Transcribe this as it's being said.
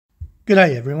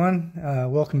G'day everyone,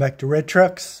 welcome back to Red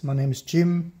Trucks. My name is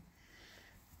Jim.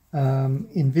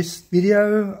 In this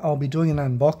video I'll be doing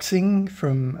an unboxing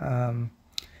from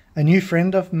a new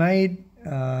friend I've made.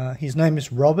 His name is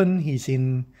Robin. He's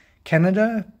in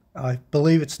Canada. I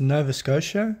believe it's Nova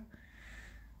Scotia.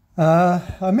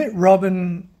 I met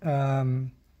Robin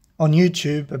on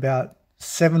YouTube about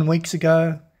 7 weeks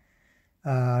ago.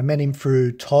 I met him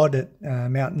through Todd at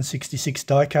Mountain 66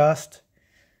 Diecast.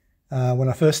 When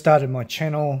I first started my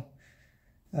channel,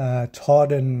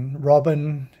 Todd and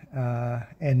Robin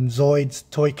and Zoid's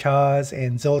Toy Cars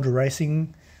and Zelda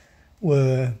Racing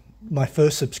were my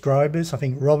first subscribers. I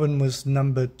think Robin was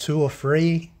number 2 or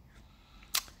 3.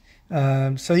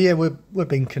 So yeah, we've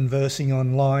been conversing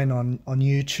online on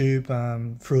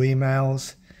YouTube through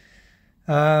emails.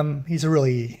 He's a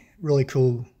really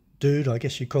cool dude, I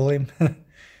guess you call him.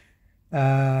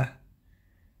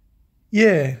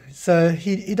 Yeah, so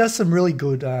he does some really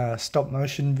good stop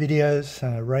motion videos,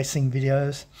 racing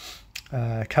videos,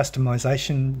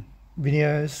 customization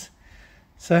videos.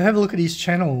 So have a look at his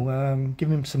channel,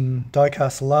 give him some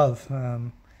diecast love,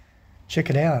 check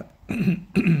it out.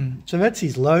 So that's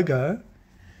his logo.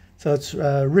 So it's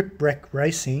Wreck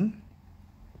Racing.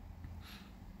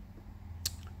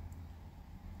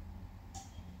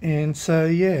 And so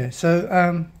yeah,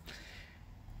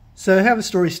 so how the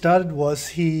story started was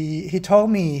he told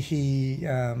me he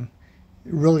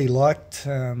really liked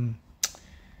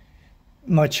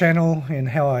my channel and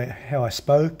how I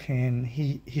spoke, and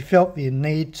he felt the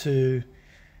need to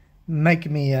make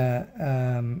me a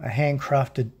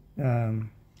handcrafted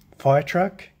fire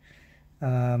truck.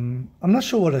 I'm not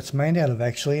sure what it's made out of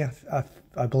actually.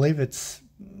 I believe it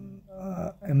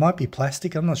might be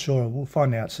plastic. I'm not sure. We'll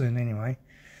find out soon anyway.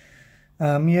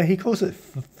 Yeah, he calls it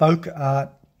folk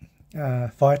art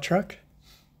fire truck.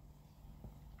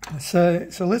 So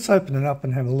let's open it up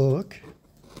and have a look.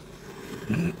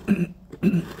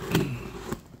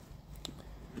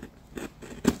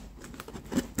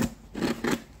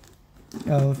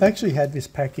 I've actually had this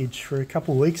package for a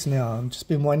couple of weeks now. I've just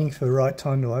been waiting for the right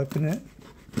time to open it,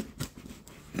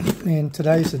 and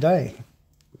today's the day.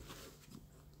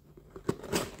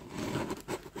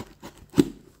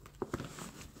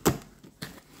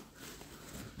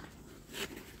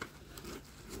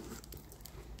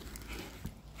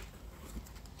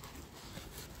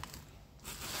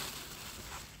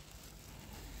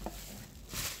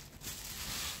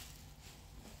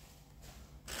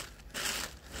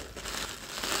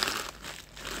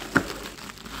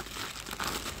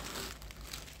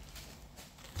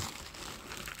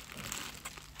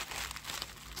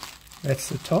 That's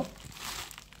the top.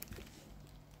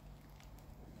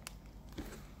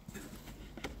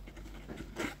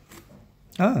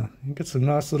 Ah, you got some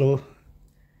nice little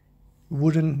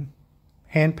wooden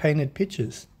hand-painted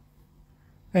pictures.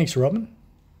 Thanks, Robin.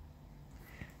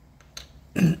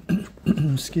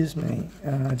 Excuse me.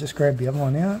 Just grab the other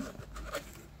one out.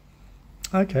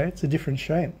 Okay, it's a different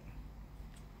shape.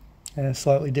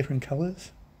 Slightly different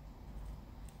colours.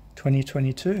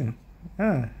 2022.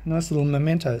 Ah, nice little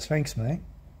mementos. Thanks, mate.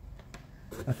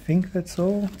 I think that's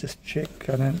all. Just check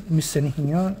I don't miss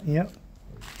anything out. Yep.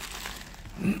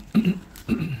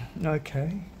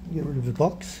 Okay, get rid of the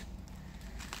box.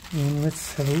 And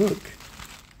let's have a look.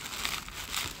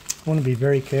 I want to be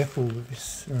very careful with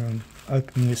this,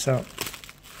 opening this up,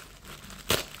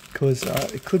 because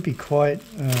it could be quite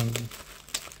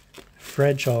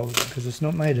fragile because it's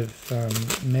not made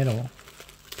of metal.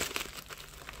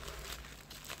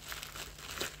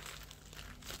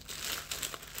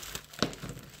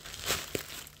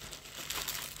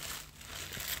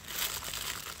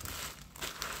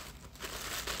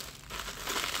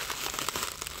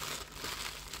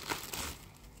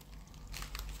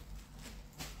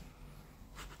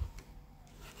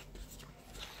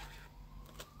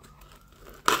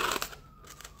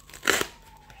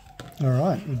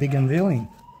 Alright, the big unveiling,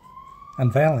 I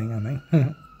mean.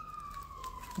 Oh,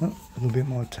 a little bit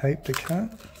more tape to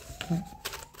cut.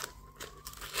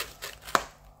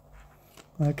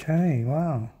 Okay,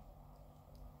 wow.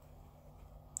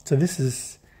 So this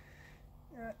is,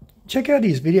 check out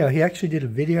his video. He actually did a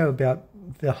video about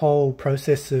the whole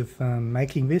process of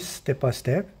making this step by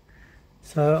step.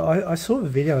 So I saw the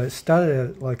video. It started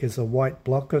out like as a white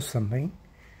block or something,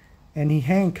 and he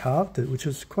hand carved it, which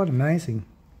was quite amazing.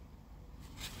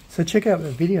 So check out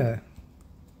the video.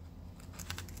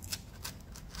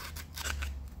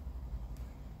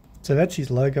 So that's his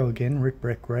logo again,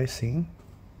 Wreck Racing.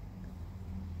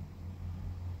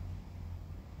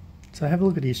 So have a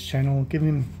look at his channel, give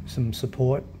him some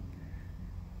support,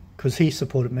 because he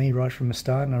supported me right from the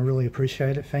start and I really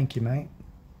appreciate it. Thank you, mate.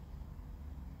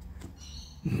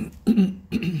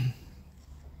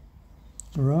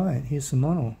 Right, here's the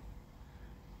model.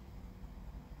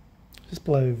 Just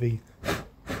blow the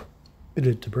bit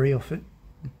of debris off it.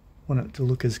 Want it to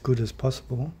look as good as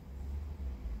possible.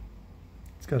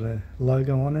 It's got a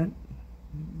logo on it,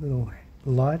 little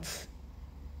lights.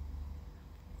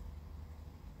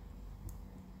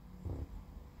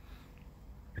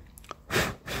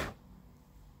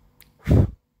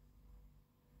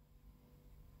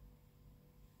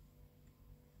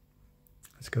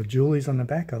 It's got Julie's on the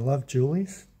back. I love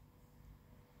Julie's.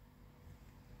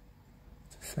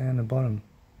 What's it say on the bottom?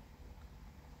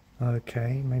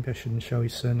 Okay, maybe I shouldn't show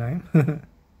his surname.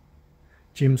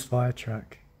 Jim's fire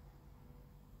truck.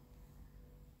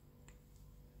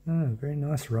 Oh, very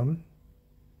nice, Robin.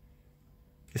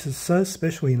 This is so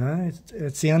special, you know.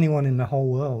 It's the only one in the whole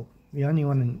world. The only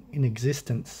one in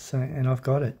existence. So, and I've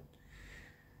got it.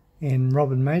 And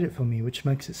Robin made it for me, which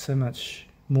makes it so much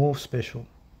more special.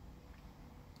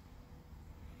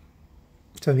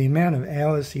 So the amount of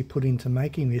hours he put into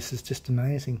making this is just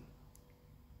amazing.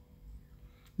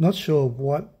 Not sure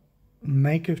what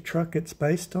make of truck it's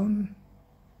based on.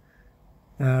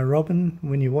 Robin,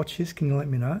 when you watch this, can you let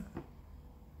me know?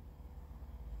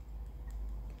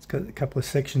 It's got a couple of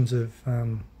sections of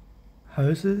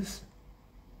hoses.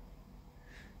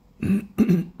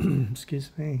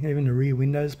 Excuse me. Even the rear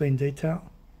window's been detailed.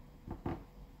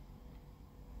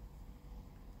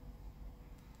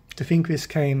 To think this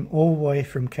came all the way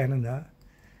from Canada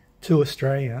to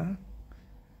Australia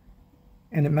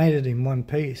and it made it in one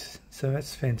piece, so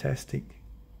that's fantastic.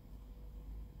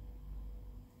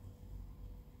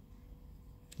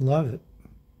 Love it.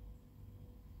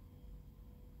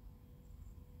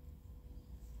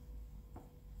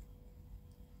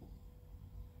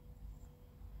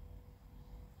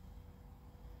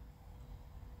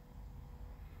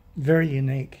 Very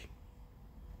unique.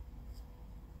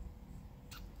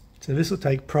 So this will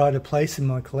take pride of place in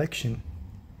my collection.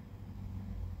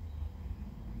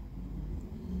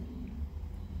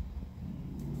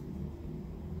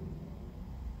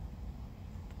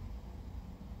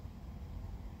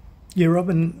 Yeah,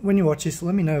 Robin, when you watch this,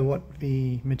 let me know what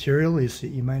the material is that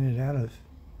you made it out of.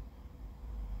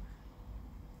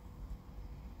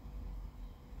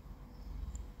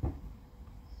 A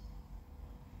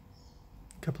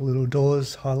couple little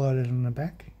doors highlighted on the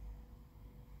back.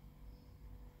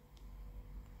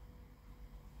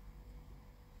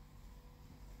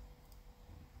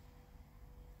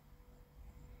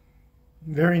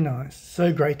 Very nice.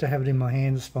 So great to have it in my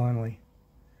hands finally.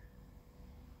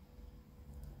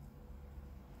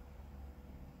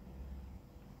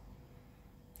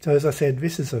 So as I said,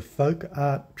 this is a folk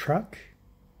art truck.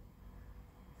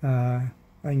 I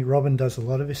think Robin does a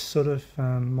lot of this sort of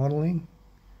modelling.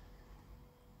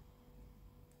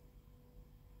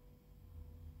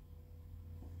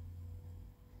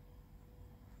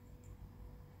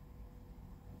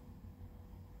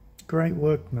 Great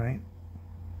work, mate.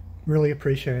 Really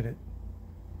appreciate it.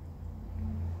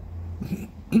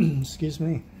 Excuse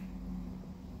me.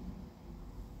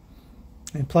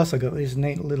 And plus I got these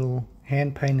neat little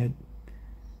hand-painted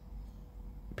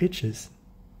pictures.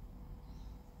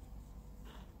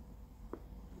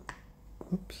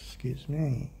 Oops, excuse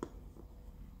me.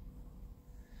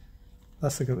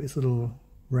 Plus I got this little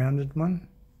rounded one.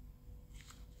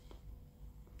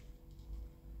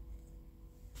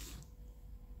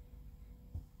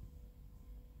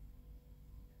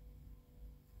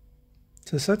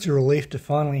 So such a relief to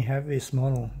finally have this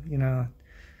model, you know.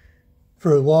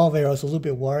 For a while there I was a little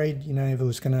bit worried, you know, if it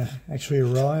was going to actually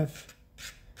arrive.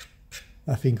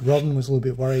 I think Robin was a little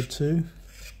bit worried too.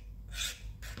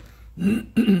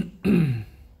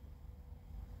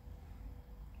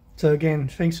 So again,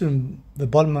 thanks from the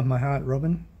bottom of my heart,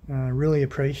 Robin. I really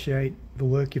appreciate the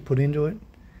work you put into it.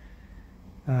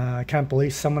 I can't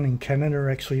believe someone in Canada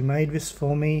actually made this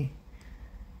for me.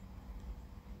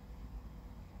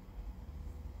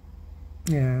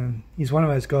 Yeah, he's one of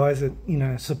those guys that, you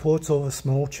know, supports all the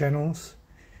small channels.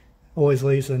 Always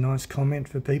leaves a nice comment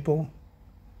for people.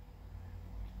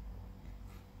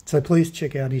 So please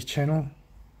check out his channel,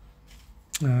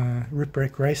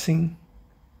 Wreck Racing.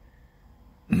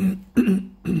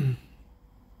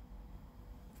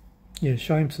 Yeah,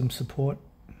 show him some support.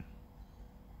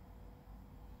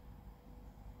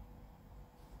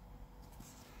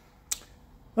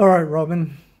 Alright,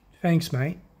 Robin. Thanks,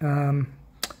 mate.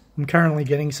 I'm currently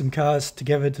getting some cars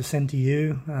together to send to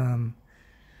you.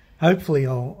 Hopefully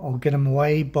I'll get them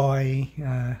away by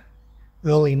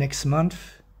early next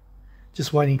month.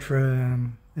 Just waiting for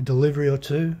a delivery or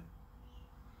two.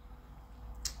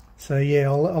 So yeah,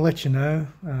 I'll let you know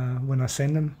when I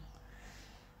send them.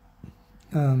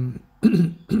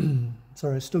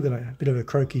 Sorry, I still got a bit of a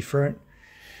croaky throat.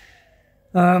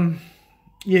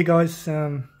 Yeah, guys,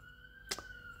 I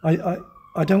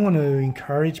don't want to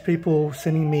encourage people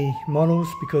sending me models,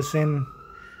 because then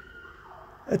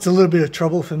it's a little bit of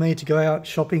trouble for me to go out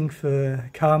shopping for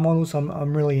car models.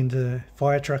 I'm really into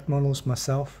fire truck models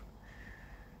myself.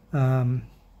 Yeah,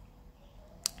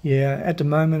 at the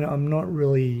moment I'm not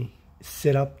really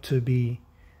set up to be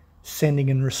sending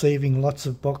and receiving lots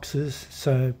of boxes,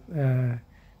 so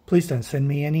please don't send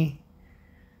me any.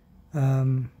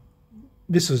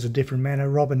 This was a different matter.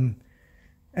 Robin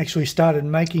actually started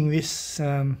making this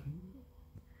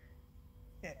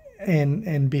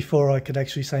and before I could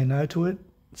actually say no to it.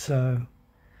 So,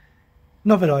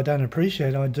 not that I don't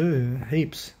appreciate it, I do,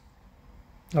 heaps.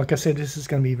 Like I said, this is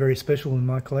going to be very special in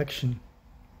my collection.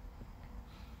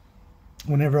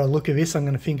 Whenever I look at this, I'm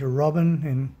going to think of Robin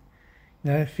and,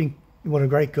 you know, think what a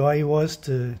great guy he was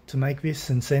to make this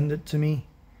and send it to me.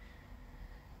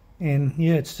 And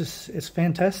yeah, it's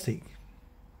fantastic.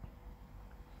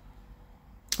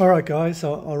 Alright guys,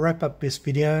 I'll wrap up this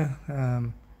video.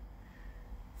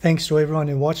 Thanks to everyone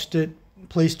who watched it.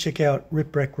 Please check out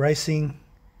Wreck Racing.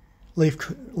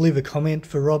 Leave a comment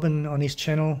for Robin on his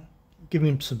channel. Give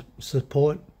him some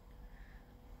support.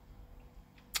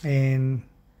 And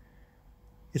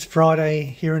it's Friday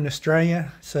here in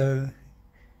Australia, so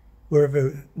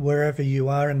wherever you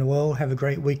are in the world, have a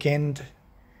great weekend.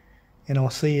 And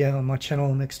I'll see you on my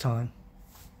channel next time.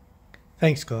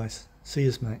 Thanks guys. See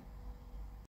yous, mate.